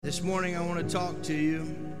This morning I want to talk to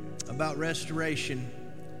you about restoration.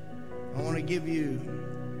 I want to give you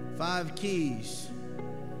 5 keys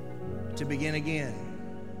to begin again.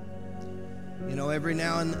 You know, every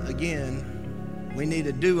now and again, we need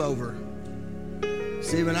a do-over.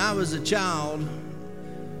 See, when I was a child,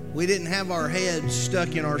 we didn't have our heads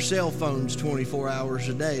stuck in our cell phones 24 hours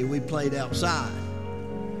a day. We played outside.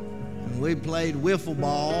 And we played wiffle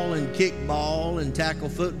ball and kickball and tackle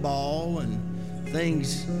football and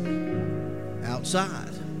things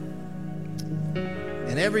outside.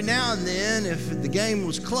 And every now and then, if the game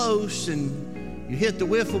was close and you hit the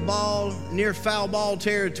wiffle ball near foul ball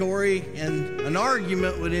territory and an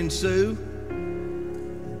argument would ensue,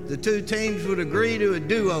 the two teams would agree to a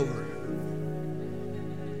do-over.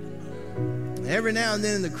 Every now and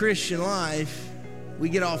then in the Christian life, we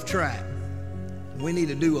get off track. We need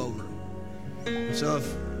a do-over. So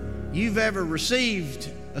if you've ever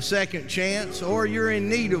received a second chance, or you're in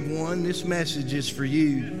need of one, this message is for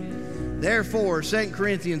you. Therefore, 2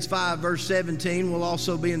 Corinthians 5 verse 17 will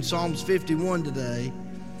also be in Psalms 51 today.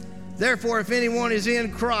 Therefore, if anyone is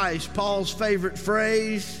in Christ, Paul's favorite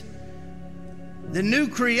phrase, the new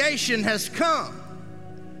creation has come.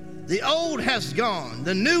 The old has gone.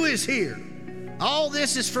 The new is here. All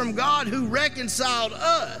this is from God who reconciled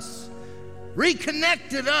us,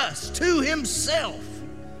 reconnected us to himself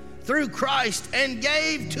through Christ, and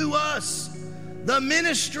gave to us the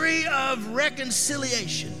ministry of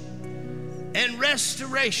reconciliation and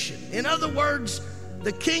restoration. In other words,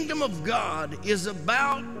 the kingdom of God is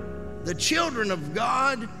about the children of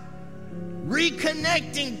God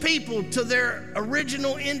reconnecting people to their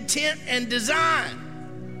original intent and design.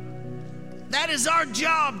 That is our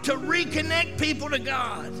job, to reconnect people to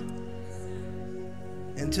God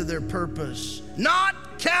and to their purpose, not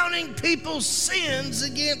counting people's sins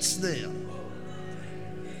against them.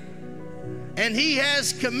 And he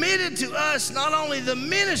has committed to us not only the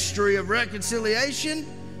ministry of reconciliation,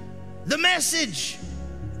 the message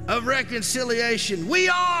of reconciliation. We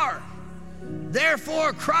are,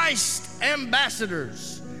 therefore, Christ's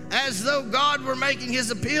ambassadors, as though God were making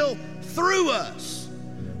his appeal through us.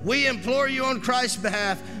 We implore you on Christ's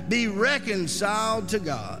behalf, be reconciled to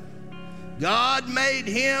God. God made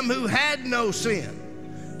him who had no sin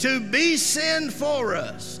to be sin for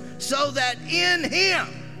us, so that in him,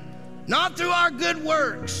 not through our good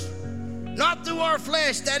works, not through our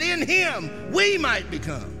flesh, that in him we might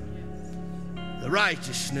become the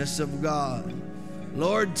righteousness of God.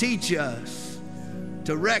 Lord, teach us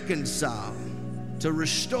to reconcile, to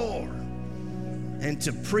restore, and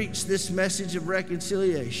to preach this message of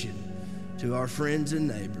reconciliation to our friends and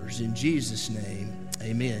neighbors. In Jesus' name,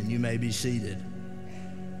 amen. You may be seated.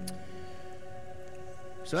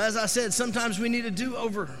 So as I said, sometimes we need a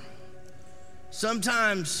do-over.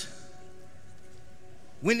 Sometimes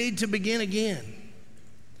we need to begin again.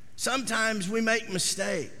 Sometimes we make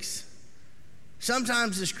mistakes.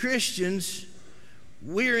 Sometimes as Christians,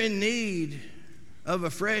 we're in need of a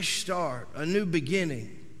fresh start, a new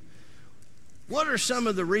beginning. What are some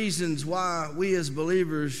of the reasons why we as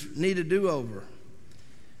believers need a do-over?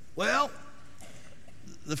 Well,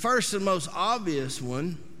 the first and most obvious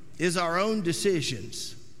one is our own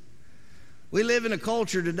decisions. We live in a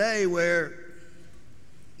culture today where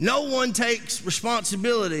no one takes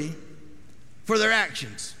responsibility for their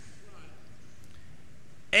actions.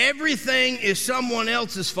 Everything is someone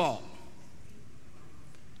else's fault.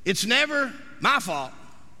 It's never my fault.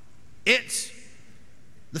 It's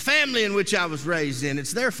the family in which I was raised in.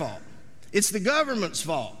 It's their fault. It's the government's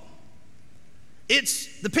fault.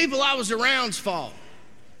 It's the people I was around's fault.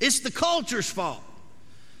 It's the culture's fault.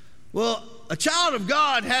 Well, a child of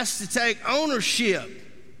God has to take ownership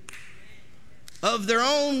of their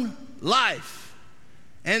own life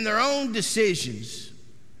and their own decisions.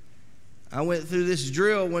 I went through this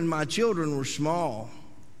drill when my children were small,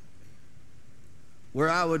 where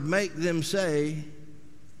I would make them say,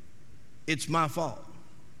 it's my fault.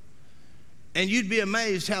 And you'd be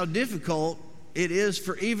amazed how difficult it is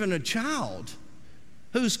for even a child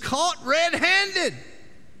who's caught red-handed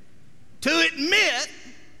to admit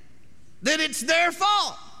that it's their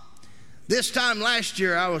fault. This time last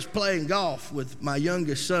year, I was playing golf with my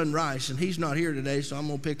youngest son, Rice, and he's not here today, so I'm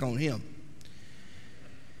going to pick on him.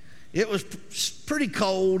 It was pretty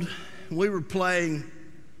cold. We were playing,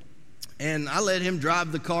 and I let him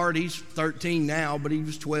drive the cart. He's 13 now, but he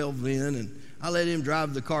was 12 then, and I let him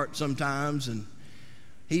drive the cart sometimes, and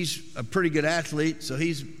he's a pretty good athlete, so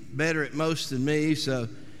he's better at most than me. So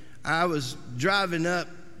I was driving up.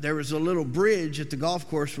 There was a little bridge at the golf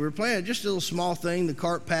course we were playing, just a little small thing. The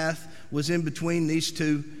cart path was in between these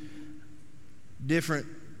two different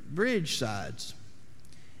bridge sides.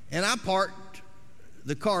 And I parked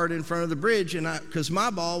the cart in front of the bridge, and because my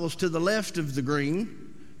ball was to the left of the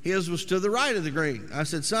green, his was to the right of the green. I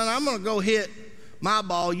said, son, I'm going to go hit my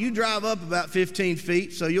ball. You drive up about 15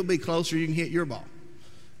 feet, so you'll be closer. You can hit your ball.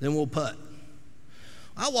 Then we'll putt.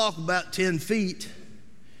 I walk about 10 feet,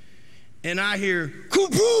 and I hear,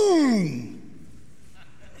 kaboom!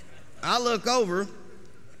 I look over,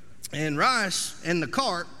 and Rice and the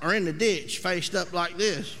cart are in the ditch, faced up like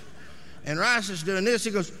this. And Rice is doing this.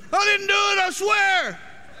 He goes, I didn't do it, I swear.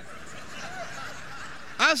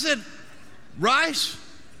 I said, Rice,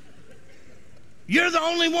 you're the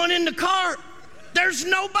only one in the cart. There's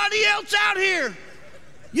nobody else out here.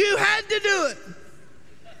 You had to do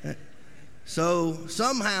it. So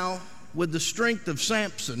somehow, with the strength of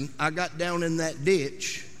Samson, I got down in that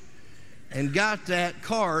ditch and got that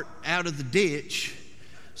cart out of the ditch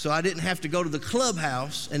so I didn't have to go to the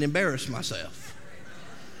clubhouse and embarrass myself.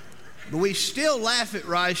 But we still laugh at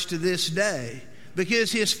Rice to this day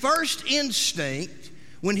because his first instinct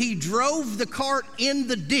when he drove the cart in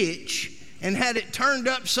the ditch and had it turned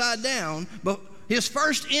upside down, but his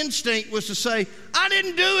first instinct was to say, I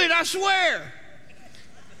didn't do it, I swear.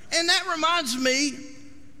 And that reminds me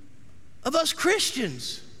of us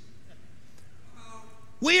Christians.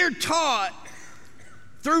 We are taught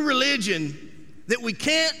through religion that we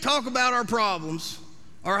can't talk about our problems,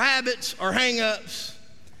 our habits, our hang-ups,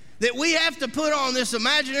 that we have to put on this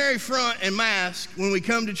imaginary front and mask when we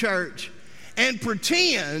come to church and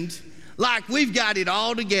pretend like we've got it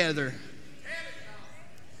all together.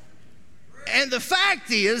 And the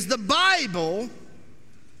fact is, the Bible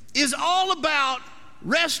is all about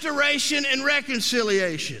restoration and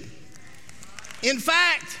reconciliation. In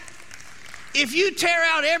fact, if you tear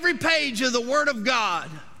out every page of the Word of God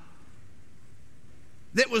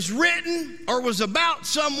that was written or was about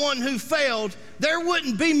someone who failed, there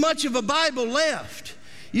wouldn't be much of a Bible left.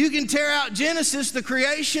 You can tear out Genesis, the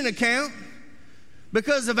creation account,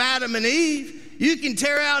 because of Adam and Eve. You can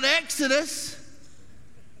tear out Exodus.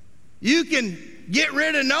 You can get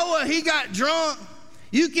rid of Noah, he got drunk.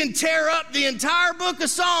 You can tear up the entire book of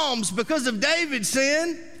Psalms because of David's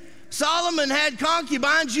sin. Solomon had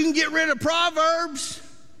concubines. You can get rid of Proverbs.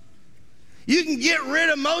 You can get rid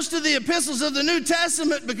of most of the epistles of the New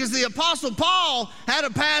Testament because the Apostle Paul had a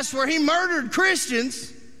past where he murdered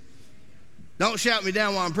Christians. Don't shout me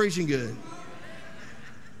down while I'm preaching good.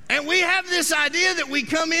 And we have this idea that we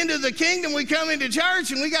come into the kingdom, we come into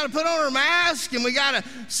church, and we got to put on our mask, and we got to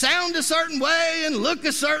sound a certain way and look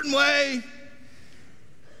a certain way.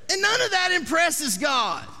 And none of that impresses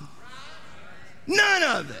God. None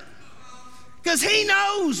of it. Because he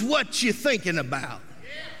knows what you're thinking about.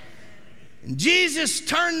 And Jesus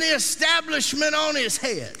turned the establishment on his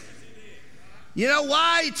head. You know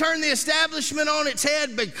why he turned the establishment on its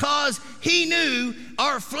head? Because he knew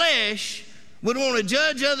our flesh would want to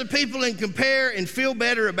judge other people and compare and feel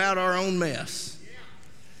better about our own mess.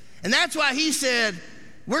 And that's why he said,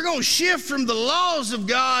 we're going to shift from the laws of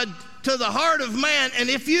God to the heart of man, and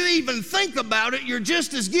if you even think about it, you're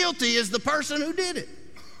just as guilty as the person who did it.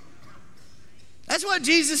 That's what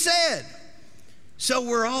Jesus said. So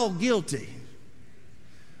we're all guilty,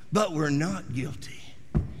 but we're not guilty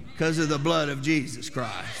because of the blood of Jesus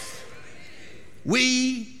Christ.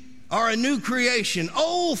 We are a new creation.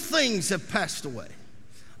 Old things have passed away.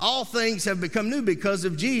 All things have become new because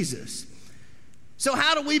of Jesus. So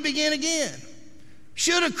how do we begin again?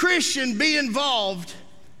 Should a Christian be involved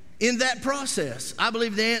in that process? I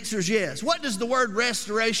believe the answer is yes. What does the word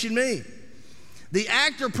restoration mean? The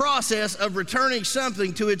act or process of returning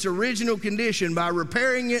something to its original condition by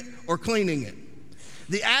repairing it or cleaning it.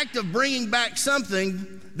 The act of bringing back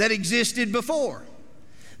something that existed before.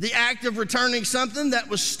 The act of returning something that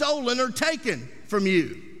was stolen or taken from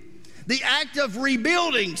you. The act of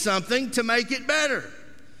rebuilding something to make it better.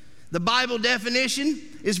 The Bible definition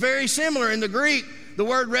is very similar. In the Greek, the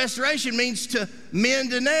word restoration means to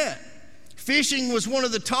mend a net. Fishing was one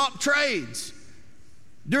of the top trades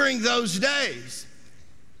during those days.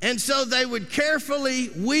 And so they would carefully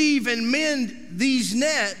weave and mend these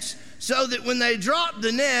nets so that when they dropped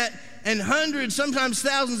the net and hundreds, sometimes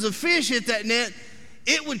thousands of fish hit that net,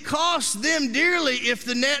 it would cost them dearly if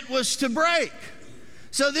the net was to break.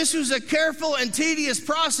 So this was a careful and tedious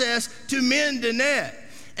process to mend a net.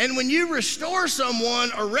 And when you restore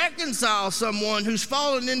someone or reconcile someone who's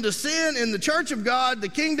fallen into sin in the church of God, the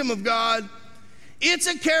kingdom of God, it's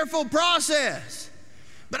a careful process.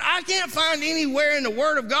 But I can't find anywhere in the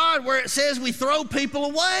Word of God where it says we throw people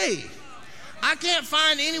away. I can't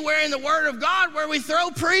find anywhere in the Word of God where we throw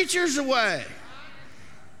preachers away.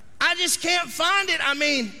 I just can't find it. I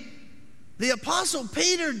mean, the Apostle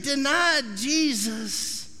Peter denied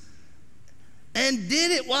Jesus and did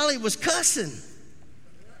it while he was cussing.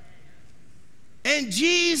 And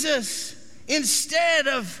Jesus, instead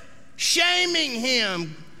of shaming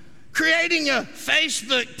him, creating a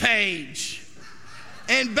Facebook page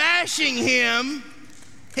and bashing him,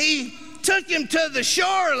 he took him to the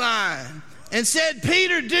shoreline and said,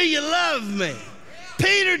 Peter, do you love me?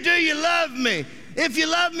 Peter, do you love me? If you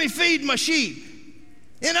love me, feed my sheep.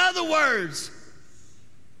 In other words,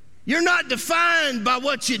 you're not defined by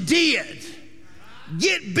what you did.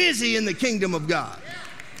 Get busy in the kingdom of God.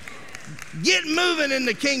 Get moving in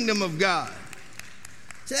the kingdom of God.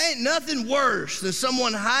 There ain't nothing worse than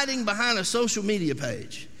someone hiding behind a social media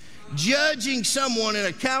page, judging someone in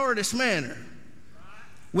a cowardice manner,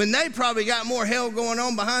 when they probably got more hell going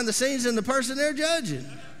on behind the scenes than the person they're judging.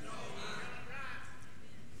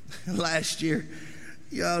 Last year,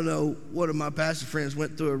 y'all know, one of my pastor friends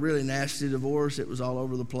went through a really nasty divorce. It was all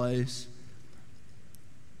over the place.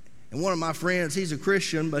 And one of my friends, he's a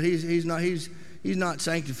Christian, but he's not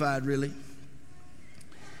sanctified really.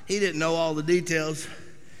 He didn't know all the details.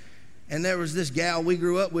 And there was this gal we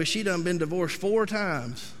grew up with. She done been divorced 4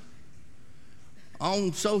 times.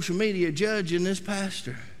 On social media judging this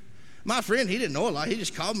pastor. My friend, he didn't know a lot. He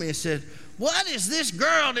just called me and said, what is this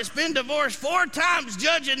girl that's been divorced 4 times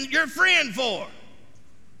judging your friend for?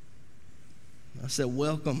 I said,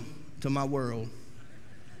 welcome to my world.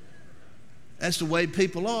 That's the way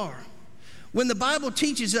people are. When the Bible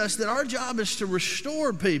teaches us that our job is to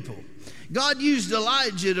restore people, God used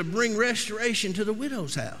Elijah to bring restoration to the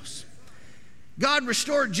widow's house. God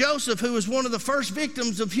restored Joseph, who was one of the first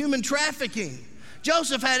victims of human trafficking.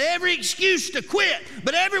 Joseph had every excuse to quit,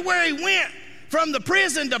 but everywhere he went, from the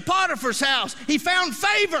prison to Potiphar's house, he found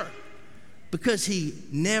favor because he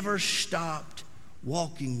never stopped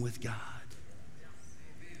walking with God.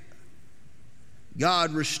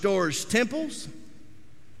 God restores temples.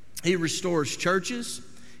 He restores churches.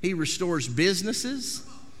 He restores businesses.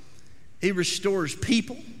 He restores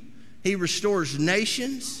people. He restores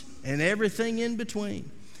nations and everything in between.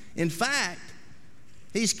 In fact,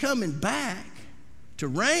 he's coming back to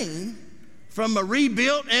reign from a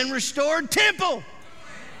rebuilt and restored temple.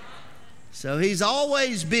 So he's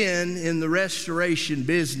always been in the restoration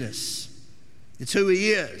business. It's who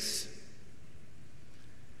he is.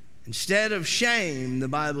 Instead of shame, the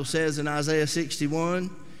Bible says in Isaiah 61,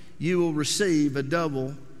 you will receive a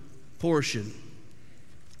double portion.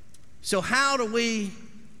 So how do we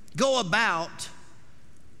go about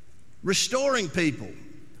restoring people?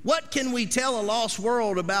 What can we tell a lost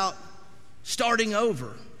world about starting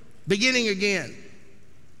over, beginning again?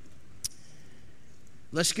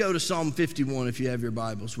 Let's go to Psalm 51 if you have your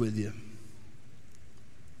Bibles with you.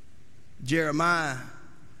 Jeremiah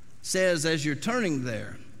says, as you're turning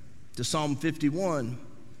there to Psalm 51,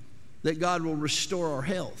 that God will restore our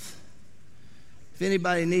health. If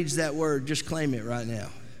anybody needs that word, just claim it right now.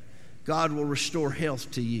 God will restore health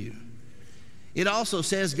to you. It also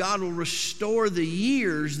says God will restore the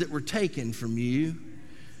years that were taken from you,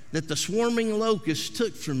 that the swarming locusts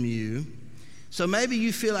took from you. So maybe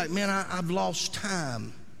you feel like, man, I've lost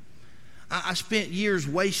time. I spent years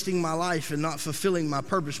wasting my life and not fulfilling my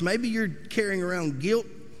purpose. Maybe you're carrying around guilt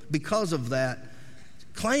because of that.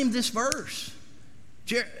 Claim this verse.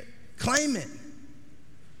 Claim it.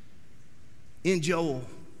 In Joel,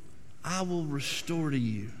 I will restore to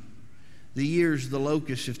you the years the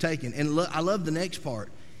locusts have taken. And I love the next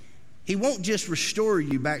part. He won't just restore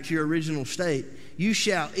you back to your original state. You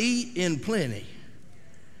shall eat in plenty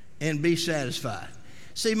and be satisfied.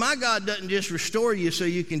 See, my God doesn't just restore you so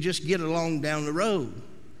you can just get along down the road.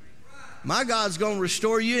 My God's going to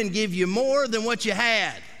restore you and give you more than what you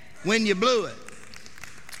had when you blew it.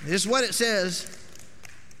 This is what it says.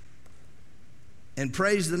 And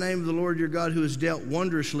praise the name of the Lord your God who has dealt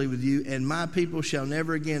wondrously with you, and my people shall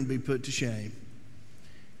never again be put to shame.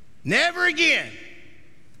 Never again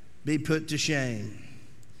be put to shame.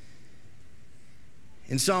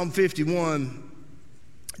 In Psalm 51,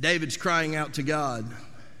 David's crying out to God.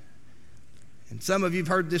 And some of you have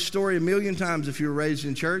heard this story a million times if you were raised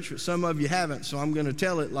in church, but some of you haven't, so I'm going to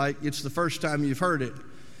tell it like it's the first time you've heard it.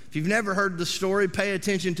 If you've never heard the story, pay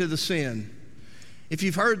attention to the sin. If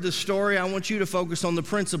you've heard the story, I want you to focus on the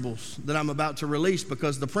principles that I'm about to release,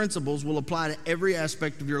 because the principles will apply to every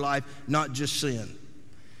aspect of your life, not just sin.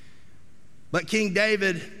 But King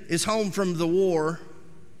David is home from the war.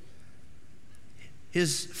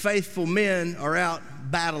 His faithful men are out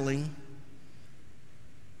battling.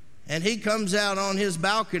 And he comes out on his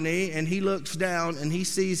balcony and he looks down and he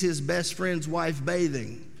sees his best friend's wife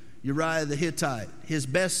bathing, Uriah the Hittite, his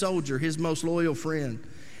best soldier, his most loyal friend.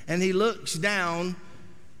 And he looks down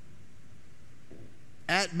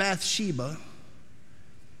at Bathsheba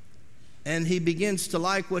and he begins to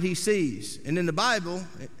like what he sees. And in the Bible,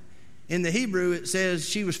 in the Hebrew, it says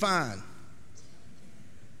she was fine.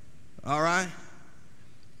 All right?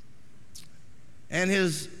 And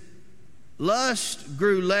his lust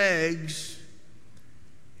grew legs,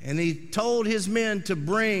 and he told his men to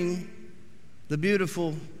bring the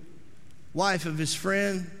beautiful wife of his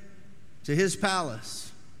friend to his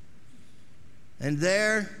palace. And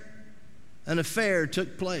there, an affair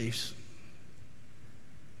took place.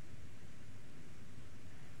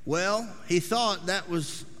 Well, he thought that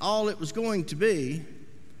was all it was going to be,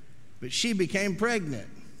 but she became pregnant.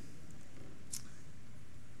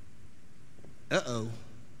 Uh-oh.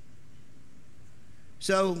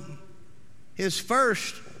 So his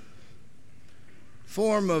first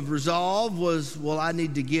form of resolve was, well, I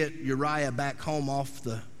need to get Uriah back home off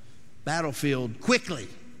the battlefield quickly.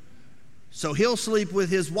 So he'll sleep with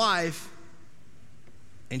his wife,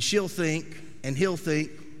 and she'll think, and he'll think,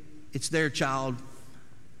 it's their child.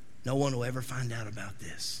 No one will ever find out about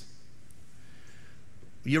this.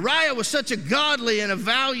 Uriah was such a godly and a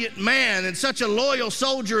valiant man and such a loyal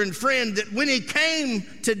soldier and friend that when he came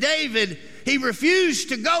to David, he refused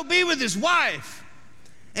to go be with his wife.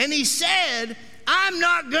 And he said, I'm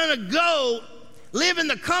not going to go live in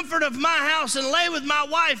the comfort of my house and lay with my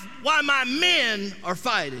wife while my men are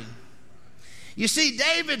fighting. You see,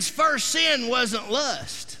 David's first sin wasn't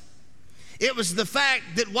lust. It was the fact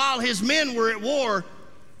that while his men were at war,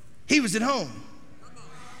 he was at home.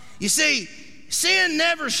 You see, sin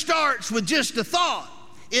never starts with just a thought.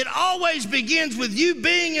 It always begins with you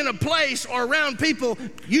being in a place or around people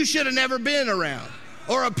you should have never been around,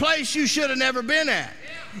 or a place you should have never been at.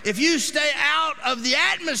 If you stay out of the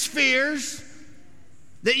atmospheres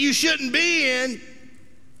that you shouldn't be in,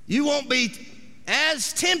 you won't be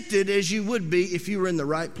as tempted as you would be if you were in the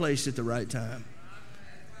right place at the right time.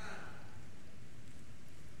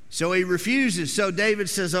 So he refuses. So David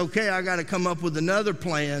says, okay, I got to come up with another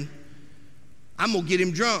plan. I'm going to get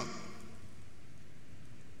him drunk.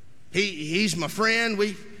 He's my friend.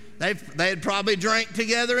 They had probably drank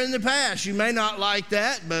together in the past. You may not like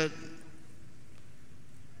that, but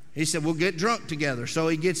he said, we'll get drunk together. So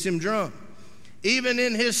he gets him drunk. Even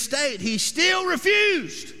in his state, he still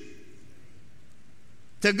refused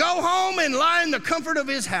to go home and lie in the comfort of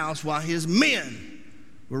his house while his men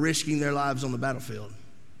were risking their lives on the battlefield.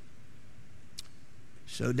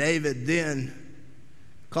 So David then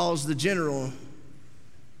calls the general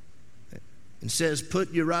and says,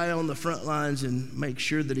 put Uriah on the front lines and make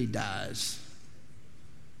sure that he dies.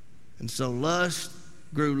 And so lust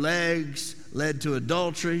grew legs, led to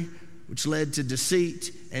adultery, which led to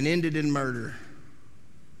deceit and ended in murder.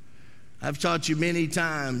 I've taught you many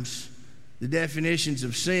times the definitions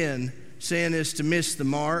of sin. Sin is to miss the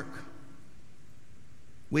mark.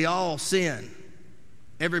 We all sin.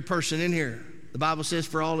 Every person in here. The Bible says,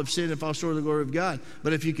 for all have sinned and fall short of the glory of God.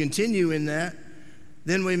 But if you continue in that,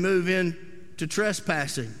 then we move in to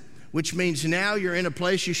trespassing, which means now you're in a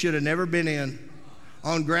place you should have never been in,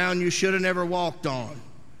 on ground you should have never walked on.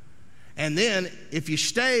 And then if you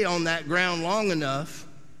stay on that ground long enough,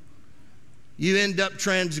 you end up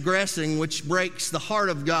transgressing, which breaks the heart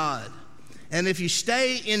of God. And if you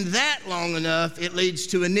stay in that long enough, it leads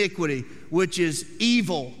to iniquity, which is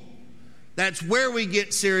evil. That's where we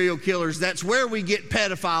get serial killers. That's where we get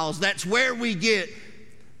pedophiles. That's where we get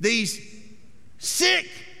these sick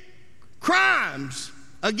crimes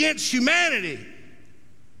against humanity.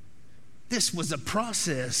 This was a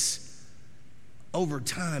process over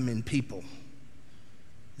time in people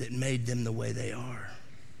that made them the way they are.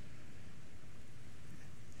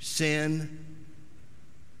 Sin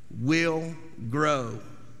will grow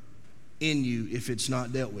in you if it's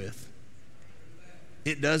not dealt with.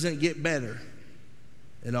 It doesn't get better.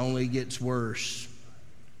 It only gets worse.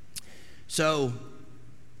 So,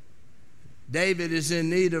 David is in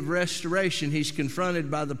need of restoration. He's confronted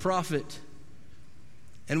by the prophet.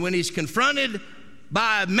 And when he's confronted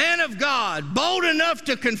by a man of God, bold enough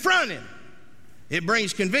to confront him, it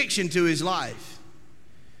brings conviction to his life.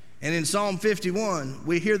 And in Psalm 51,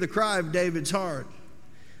 we hear the cry of David's heart.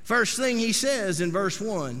 First thing he says in verse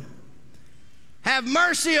 1, have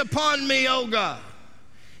mercy upon me, O God.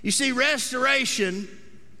 You see, restoration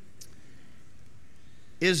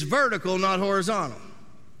is vertical, not horizontal.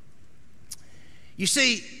 You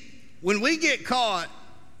see, when we get caught,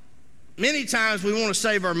 many times we want to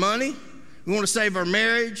save our money, we want to save our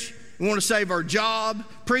marriage, we want to save our job.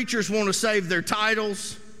 Preachers want to save their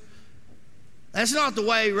titles. That's not the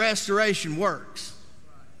way restoration works.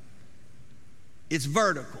 It's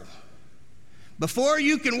vertical. Before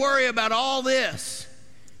you can worry about all this,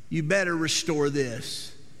 you better restore this.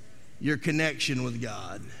 Your connection with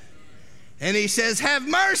God. And he says, have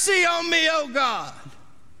mercy on me, O God.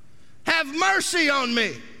 Have mercy on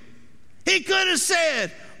me. He could have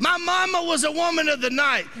said, my mama was a woman of the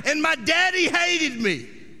night and my daddy hated me.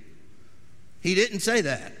 He didn't say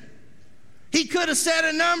that. He could have said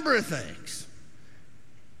a number of things.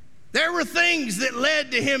 There were things that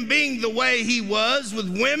led to him being the way he was with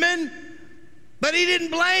women, but he didn't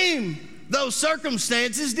blame those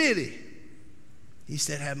circumstances, did he? He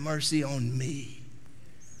said, have mercy on me,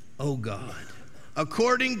 O God,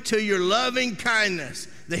 according to your loving kindness.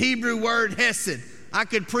 The Hebrew word hesed. I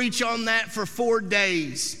could preach on that for 4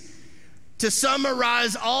 days. To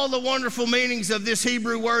summarize all the wonderful meanings of this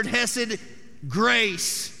Hebrew word hesed,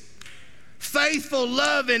 grace. Faithful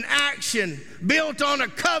love in action, built on a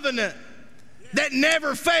covenant that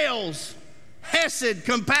never fails. Hesed,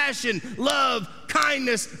 compassion, love,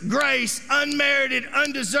 kindness, grace, unmerited,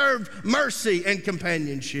 undeserved mercy, and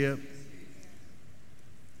companionship.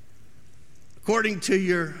 According to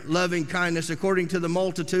your loving kindness, according to the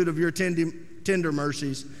multitude of your tender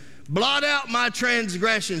mercies, blot out my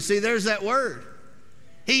transgression. See, there's that word.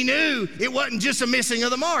 He knew it wasn't just a missing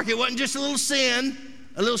of the mark. It wasn't just a little sin,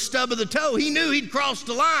 a little stub of the toe. He knew he'd crossed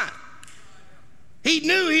the line. He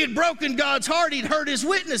knew he had broken God's heart. He'd hurt his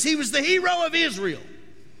witness. He was the hero of Israel,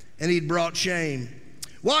 and he'd brought shame.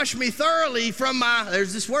 Wash me thoroughly from my,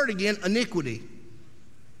 there's this word again, iniquity,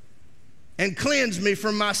 and cleanse me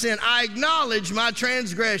from my sin. I acknowledge my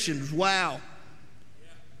transgressions. Wow.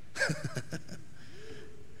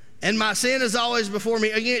 And my sin is always before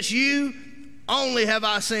me. Against you only have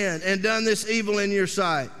I sinned and done this evil in your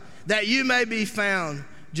sight, that you may be found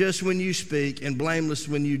just when you speak and blameless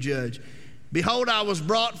when you judge. Behold, I was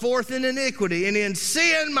brought forth in iniquity, and in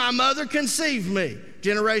sin my mother conceived me.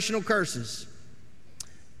 Generational curses.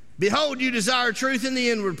 Behold, you desire truth in the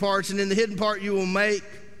inward parts, and in the hidden part you will make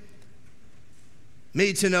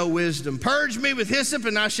me to know wisdom. Purge me with hyssop,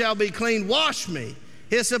 and I shall be clean. Wash me.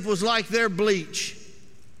 Hyssop was like their bleach,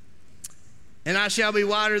 and I shall be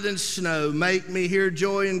whiter than snow. Make me hear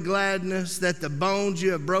joy and gladness, that the bones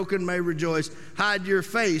you have broken may rejoice. Hide your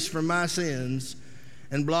face from my sins,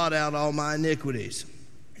 and blot out all my iniquities.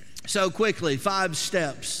 So quickly, 5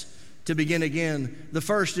 steps to begin again. The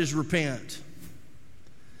first is repent.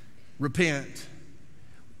 Repent.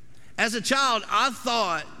 As a child, I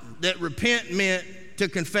thought that repent meant to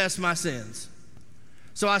confess my sins.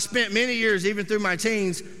 So I spent many years, even through my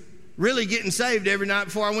teens, really getting saved every night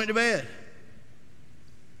before I went to bed.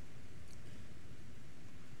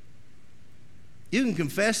 You can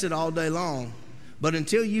confess it all day long, but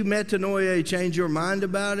until you metanoia, change your mind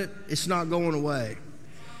about it, it's not going away.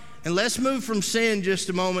 And let's move from sin just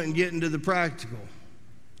a moment and get into the practical.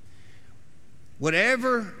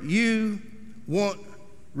 Whatever you want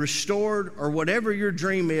restored or whatever your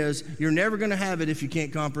dream is, you're never going to have it if you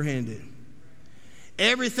can't comprehend it.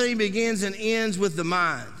 Everything begins and ends with the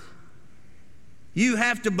mind. You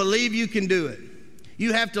have to believe you can do it.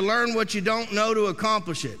 You have to learn what you don't know to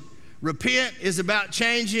accomplish it. Repent is about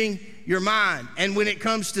changing your mind. And when it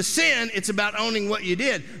comes to sin, it's about owning what you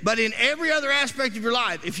did. But in every other aspect of your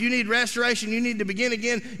life, if you need restoration, you need to begin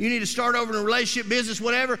again, you need to start over in a relationship, business,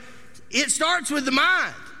 whatever, it starts with the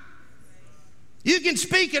mind. You can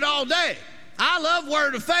speak it all day. I love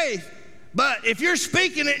word of faith, but if you're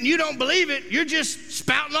speaking it and you don't believe it, you're just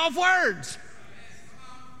spouting off words.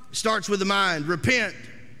 It starts with the mind. Repent.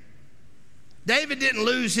 David didn't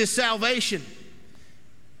lose his salvation.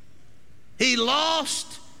 He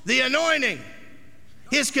lost the anointing,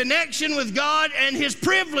 his connection with God, and his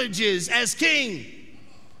privileges as king.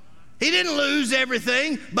 He didn't lose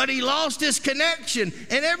everything, but he lost his connection.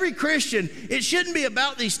 And every Christian, it shouldn't be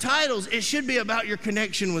about these titles. It should be about your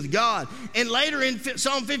connection with God. And later in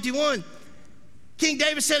Psalm 51, King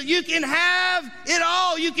David said, you can have it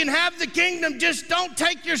all. You can have the kingdom. Just don't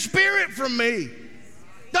take your spirit from me.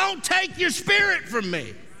 Don't take your spirit from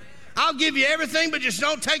me. I'll give you everything, but just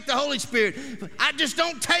don't take the Holy Spirit. I just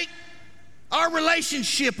don't take our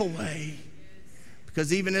relationship away.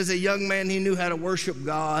 Because even as a young man, he knew how to worship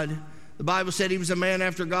God. The Bible said he was a man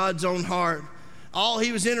after God's own heart. All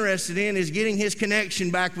he was interested in is getting his connection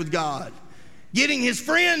back with God, getting his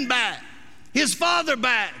friend back, his father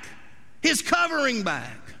back, his covering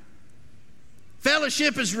back.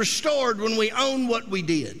 Fellowship is restored when we own what we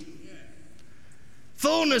did.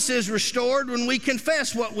 Fullness is restored when we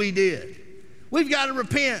confess what we did. We've got to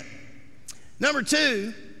repent. Number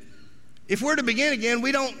 2, if we're to begin again,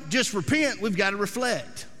 we don't just repent, we've got to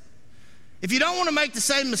reflect. If you don't want to make the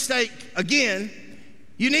same mistake again,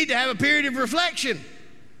 you need to have a period of reflection.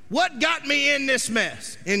 What got me in this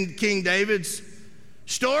mess? In King David's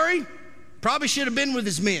story, probably should have been with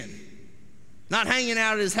his men. not hanging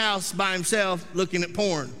out at his house by himself looking at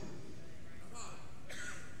porn.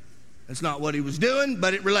 That's not what he was doing,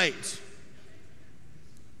 but it relates.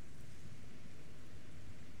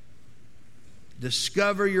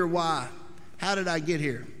 Discover your why. How did I get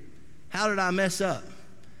here? How did I mess up?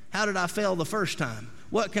 How did I fail the first time?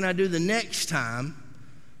 What can I do the next time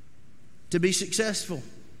to be successful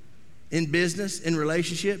in business, in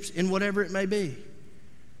relationships, in whatever it may be?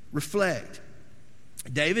 Reflect.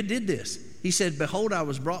 David did this. He said, behold, I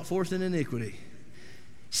was brought forth in iniquity.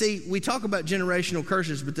 See, we talk about generational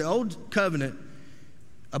curses, but the old covenant,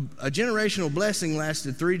 a generational blessing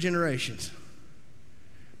lasted 3 generations.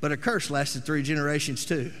 But a curse lasted 3 generations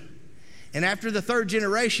too. And after the 3rd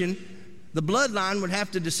generation, the bloodline would have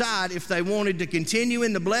to decide if they wanted to continue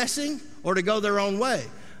in the blessing or to go their own way.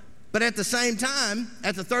 But at the same time,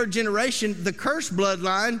 at the 3rd generation, the cursed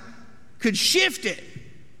bloodline could shift it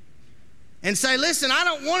and say, listen, I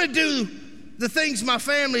don't want to do the things my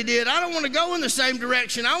family did. I don't want to go in the same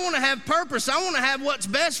direction. I want to have purpose. I want to have what's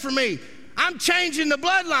best for me. I'm changing the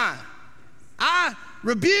bloodline. I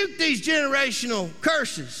rebuke these generational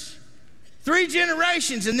curses. 3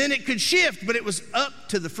 generations, and then it could shift, but it was up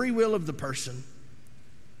to the free will of the person.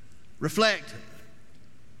 Reflect.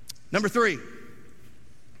 Number 3,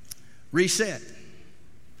 reset.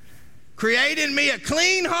 Create in me a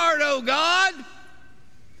clean heart, O God,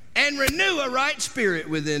 and renew a right spirit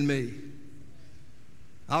within me.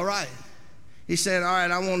 All right. He said, all right,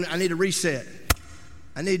 I need a reset.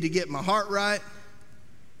 I need to get my heart right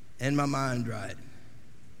and my mind right.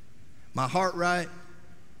 My heart right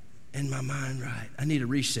and my mind right. I need a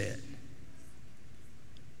reset.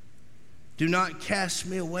 Do not cast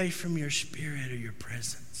me away from your spirit or your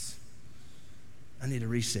presence. I need a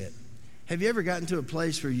reset. Have you ever gotten to a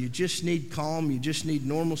place where you just need calm, you just need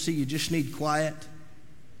normalcy, you just need quiet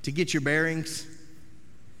to get your bearings?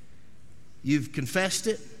 You've confessed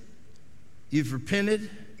it, you've repented,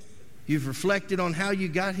 you've reflected on how you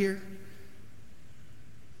got here.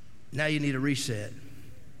 Now you need a reset.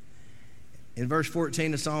 In verse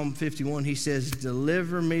 14 of Psalm 51, he says,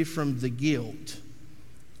 deliver me from the guilt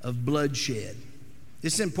of bloodshed.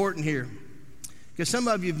 This is important here because some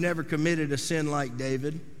of you have never committed a sin like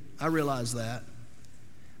David. I realize that.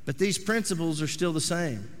 But these principles are still the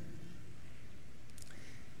same.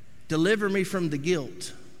 Deliver me from the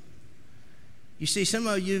guilt. You see, some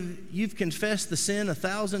of you, you've confessed the sin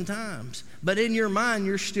 1,000 times, but in your mind,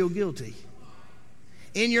 you're still guilty.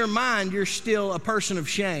 In your mind, you're still a person of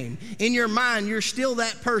shame. In your mind, you're still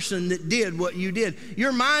that person that did what you did.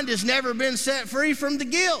 Your mind has never been set free from the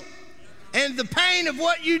guilt and the pain of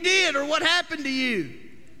what you did or what happened to you.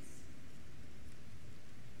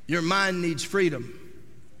 Your mind needs freedom.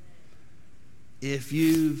 If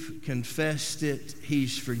you've confessed it,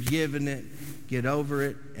 He's forgiven it, get over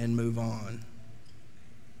it and move on.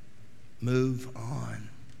 Move on.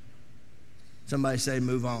 Somebody say,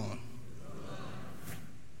 move on.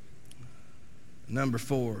 Number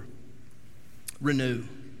 4, renew.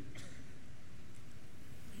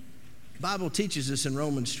 The Bible teaches us in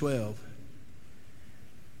Romans 12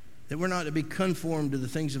 that we're not to be conformed to the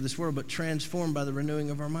things of this world, but transformed by the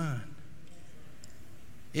renewing of our mind.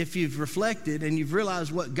 If you've reflected and you've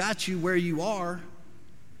realized what got you where you are,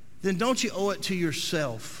 then don't you owe it to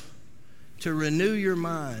yourself to renew your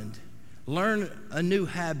mind, learn a new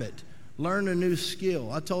habit, learn a new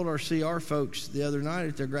skill. I told our CR folks the other night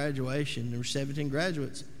at their graduation, there were 17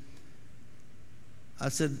 graduates. I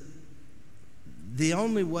said, the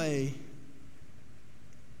only way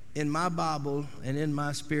in my Bible and in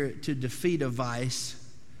my spirit to defeat a vice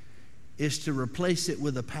is to replace it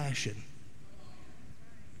with a passion.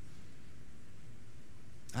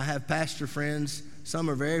 I have pastor friends, some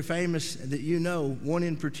are very famous that you know. One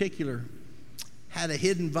in particular had a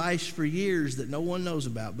hidden vice for years that no one knows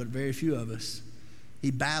about, but very few of us.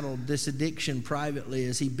 He battled this addiction privately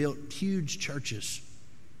as he built huge churches.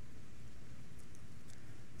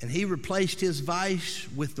 And he replaced his vice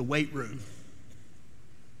with the weight room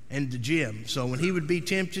and the gym. So when he would be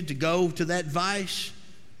tempted to go to that vice,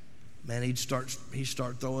 man, he'd start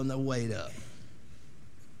throwing the weight up.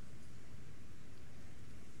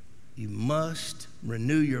 You must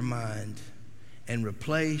renew your mind and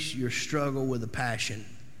replace your struggle with a passion.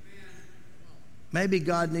 Maybe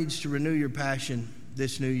God needs to renew your passion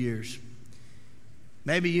this New Year's.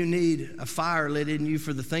 Maybe you need a fire lit in you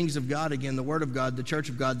for the things of God again, the Word of God, the church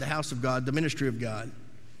of God, the house of God, the ministry of God.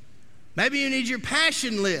 Maybe you need your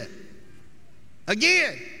passion lit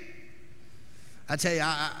again. I tell you,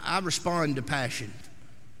 I respond to passion.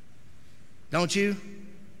 Don't you?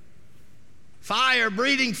 Fire,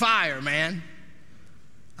 breathing fire, man.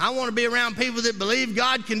 I want to be around people that believe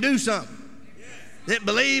God can do something. that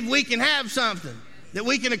believe we can have something, that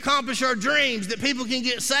we can accomplish our dreams, that people can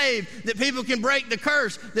get saved, that people can break the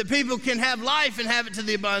curse, that people can have life and have it to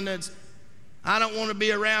the abundance. I don't want to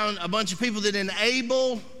be around a bunch of people that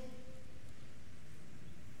enable,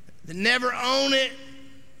 that never own it,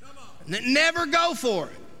 that never go for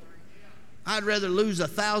it. I'd rather lose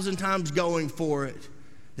 1,000 times going for it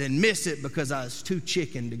than miss it because I was too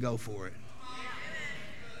chicken to go for it.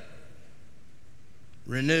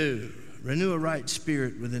 Renew a right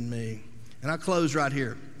spirit within me. And I'll close right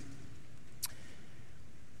here.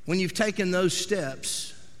 When you've taken those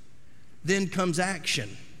steps, then comes action.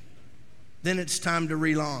 Then it's time to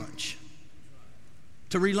relaunch.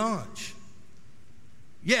 To relaunch.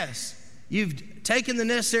 Yes, you've taken the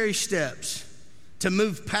necessary steps to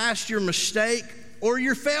move past your mistake or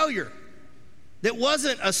your failure that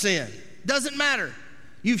wasn't a sin. Doesn't matter.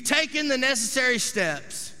 You've taken the necessary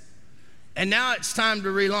steps, and now it's time to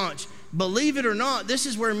relaunch. Believe it or not, this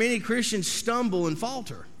is where many Christians stumble and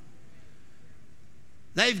falter.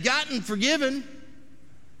 They've gotten forgiven,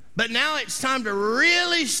 but now it's time to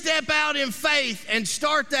really step out in faith and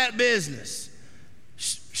start that business.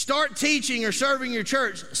 Start teaching or serving your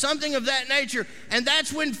church, something of that nature. And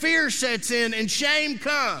that's when fear sets in and shame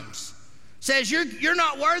comes. Says, you're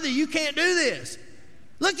not worthy, you can't do this.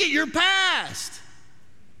 Look at your past.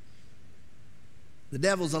 The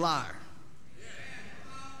devil's a liar.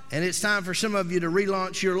 And it's time for some of you to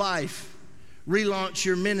relaunch your life, relaunch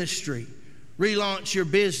your ministry, relaunch your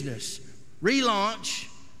business, relaunch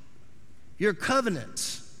your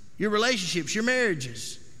covenants, your relationships, your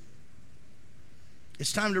marriages.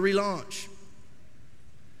 It's time to relaunch.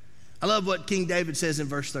 I love what King David says in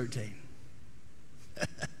verse 13.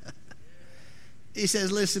 He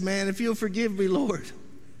says, listen, man, if you'll forgive me, Lord.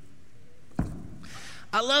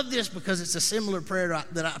 I love this because it's a similar prayer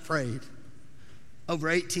that I prayed over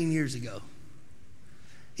 18 years ago.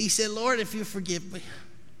 He said, Lord, if you forgive me,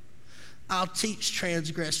 I'll teach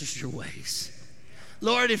transgressors your ways.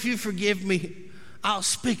 Lord, if you forgive me, I'll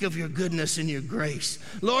speak of your goodness and your grace.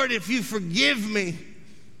 Lord, if you forgive me,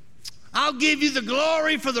 I'll give you the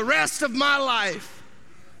glory for the rest of my life.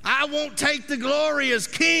 I won't take the glory as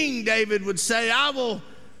King David would say. I will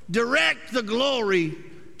direct the glory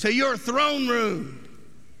to your throne room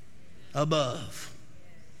above.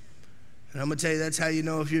 And I'm going to tell you, that's how you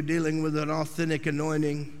know if you're dealing with an authentic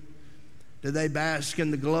anointing. Do they bask in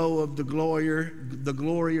the glow of the glory,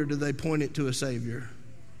 or do they point it to a Savior?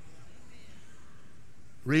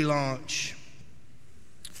 Relaunch.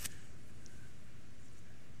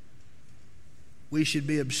 We should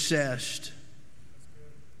be obsessed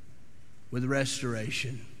with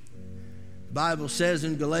restoration. The Bible says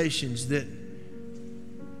in Galatians that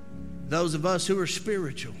those of us who are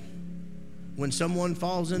spiritual, when someone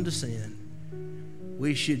falls into sin,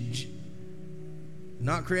 we should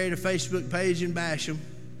not create a Facebook page and bash them,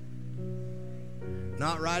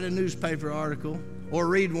 not write a newspaper article or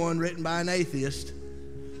read one written by an atheist.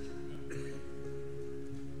 It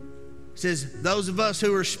says those of us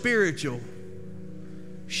who are spiritual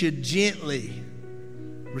should gently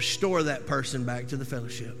restore that person back to the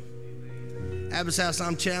fellowship. Abbas House,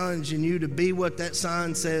 I'm challenging you to be what that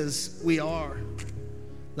sign says we are.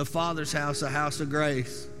 The Father's house, a house of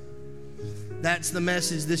grace. That's the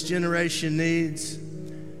message this generation needs.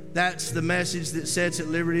 That's the message that sets at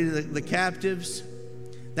liberty the captives.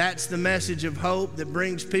 That's the message of hope that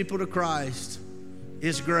brings people to Christ.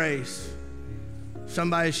 It's grace.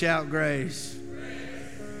 Somebody shout grace.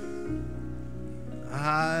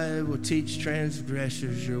 I will teach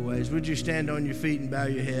transgressors your ways. Would you stand on your feet and bow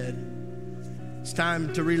your head? It's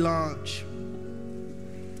time to relaunch.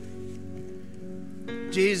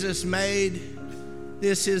 Jesus made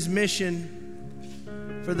this his mission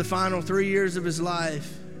for the final 3 years of his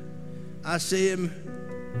life. I see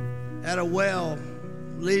him at a well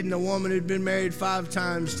leading a woman who'd been married 5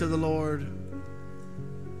 times to the Lord.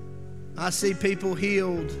 I see people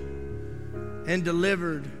healed and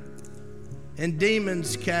delivered and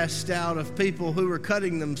demons cast out of people who were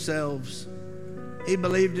cutting themselves. He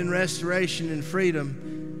believed in restoration and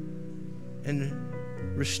freedom and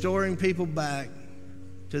restoring people back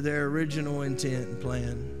to their original intent and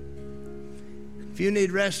plan. If you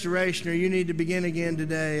need restoration or you need to begin again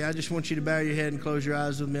today, I just want you to bow your head and close your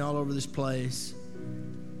eyes with me all over this place.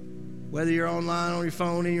 Whether you're online, on your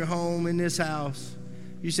phone, in your home, in this house,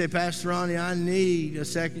 you say, Pastor Ronnie, I need a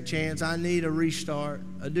second chance. I need a restart,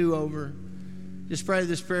 a do-over. Just pray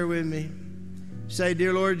this prayer with me. Say,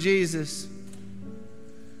 Dear Lord Jesus,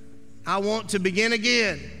 I want to begin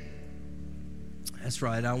again. That's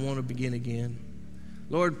right, I want to begin again.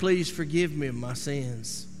 Lord, please forgive me of my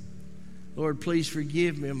sins. Lord, please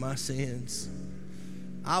forgive me of my sins.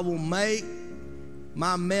 I will make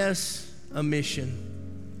my mess a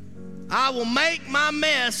mission. I will make my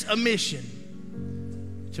mess a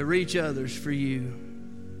mission to reach others for you.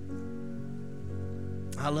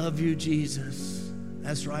 I love you, Jesus.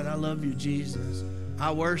 That's right, I love you, Jesus.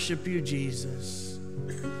 I worship you, Jesus.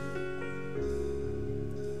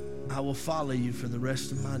 I will follow you for the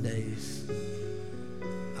rest of my days.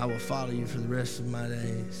 I will follow you for the rest of my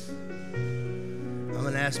days. I'm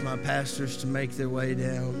going to ask my pastors to make their way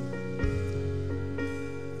down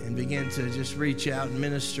and begin to just reach out and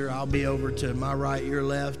minister. I'll be over to my right, your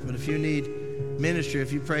left. But if you need ministry,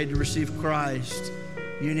 if you prayed to receive Christ,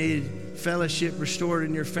 you need fellowship restored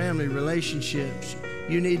in your family, relationships,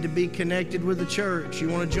 you need to be connected with the church, you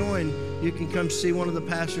want to join, you can come see one of the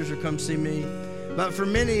pastors or come see me. But for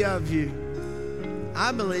many of you,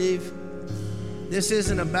 I believe this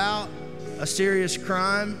isn't about a serious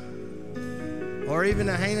crime or even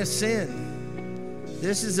a heinous sin.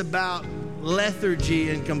 This is about lethargy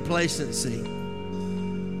and complacency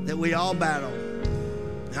that we all battle.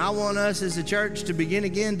 And I want us as a church to begin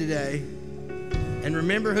again today and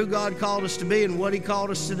remember who God called us to be and what He called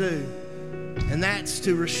us to do. And that's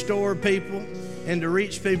to restore people and to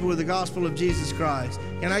reach people with the gospel of Jesus Christ.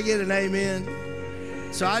 Can I get an amen?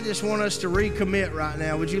 So I just want us to recommit right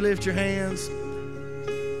now. Would you lift your hands?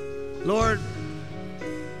 Lord,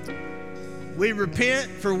 we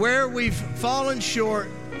repent for where we've fallen short.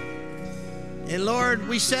 And Lord,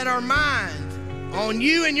 we set our mind on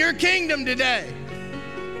you and your kingdom today.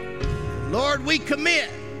 Lord, we commit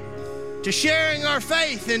to sharing our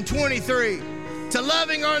faith in 23, to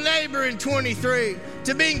loving our neighbor in 23,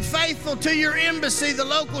 to being faithful to your embassy, the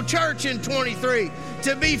local church in 23,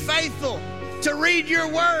 to be faithful to read your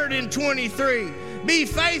word in 23, be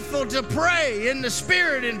faithful to pray in the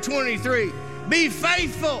Spirit in 23, be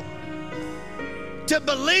faithful to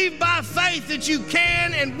believe by faith that you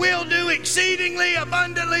can and will do exceedingly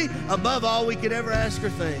abundantly above all we could ever ask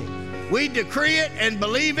or think. We decree it and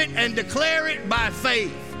believe it and declare it by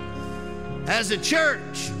faith as a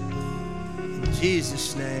church. In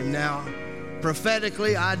Jesus' name. Now,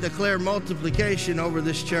 prophetically, I declare multiplication over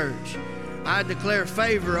this church. I declare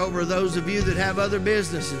favor over those of you that have other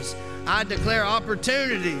businesses. I declare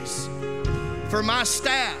opportunities for my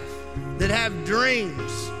staff that have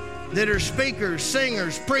dreams, that are speakers,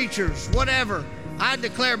 singers, preachers, whatever. I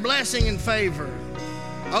declare blessing and favor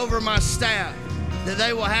over my staff, that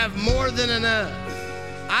they will have more than enough.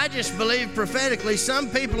 I just believe prophetically some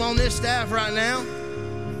people on this staff right now,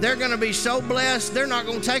 they're going to be so blessed, they're not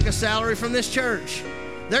going to take a salary from this church.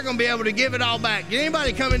 They're going to be able to give it all back. Did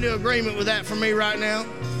anybody come into agreement with that for me right now?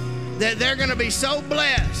 That they're going to be so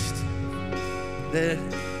blessed that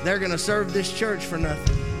they're going to serve this church for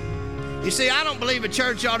nothing. You see, I don't believe a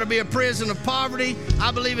church ought to be a prison of poverty.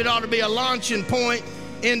 I believe it ought to be a launching point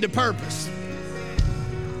into purpose.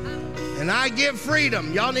 And I give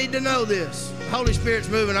freedom. Y'all need to know this. The Holy Spirit's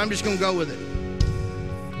moving. I'm just going to go with it.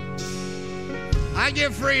 I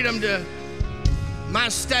give freedom to my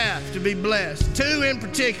staff to be blessed. Two in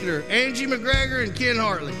particular, Angie McGregor and Ken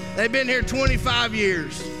Hartley. They've been here 25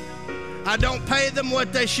 years. I don't pay them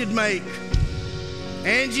what they should make.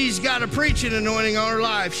 Angie's got a preaching anointing on her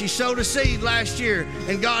life. She sowed a seed last year,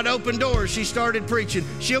 and God opened doors. She started preaching.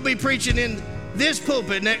 She'll be preaching in this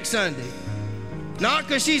pulpit next Sunday. Not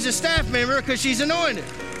because she's a staff member, because she's anointed.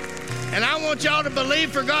 And I want y'all to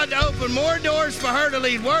believe for God to open more doors for her to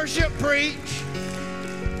lead worship, preach.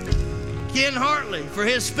 Ken Hartley for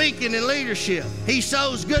his speaking and leadership. He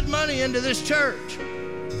sows good money into this church.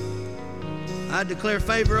 I declare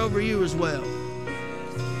favor over you as well.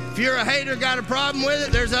 If you're a hater, got a problem with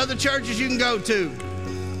it, there's other churches you can go to.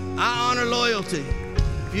 I honor loyalty.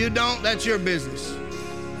 If you don't, that's your business.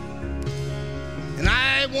 And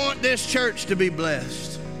I want this church to be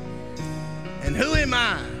blessed. And who am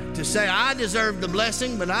I to say I deserve the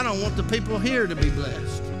blessing, but I don't want the people here to be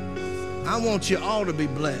blessed? I want you all to be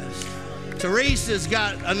blessed. Teresa's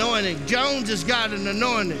got anointing. Jones has got an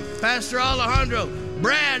anointing. Pastor Alejandro,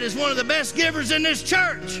 Brad is one of the best givers in this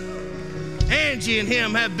church. Angie and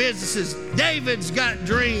him have businesses. David's got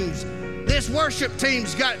dreams. This worship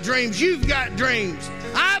team's got dreams. You've got dreams.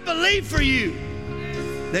 I believe for you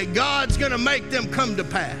that God's going to make them come to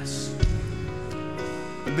pass.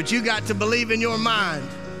 But you got to believe in your mind.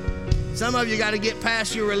 Some of you got to get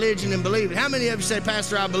past your religion and believe it. How many of you say,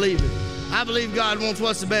 Pastor, I believe it? I believe God wants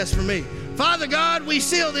what's the best for me. Father God, we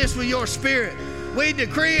seal this with your Spirit. We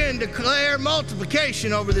decree and declare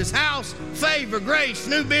multiplication over this house, favor, grace,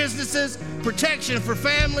 new businesses, protection for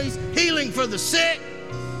families, healing for the sick,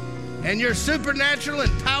 and your supernatural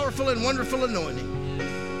and powerful and wonderful anointing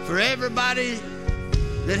for everybody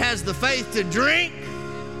that has the faith to drink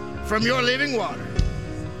from your living water.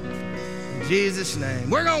 In Jesus' name.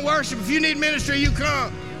 We're going to worship. If you need ministry, you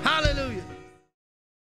come. Hallelujah.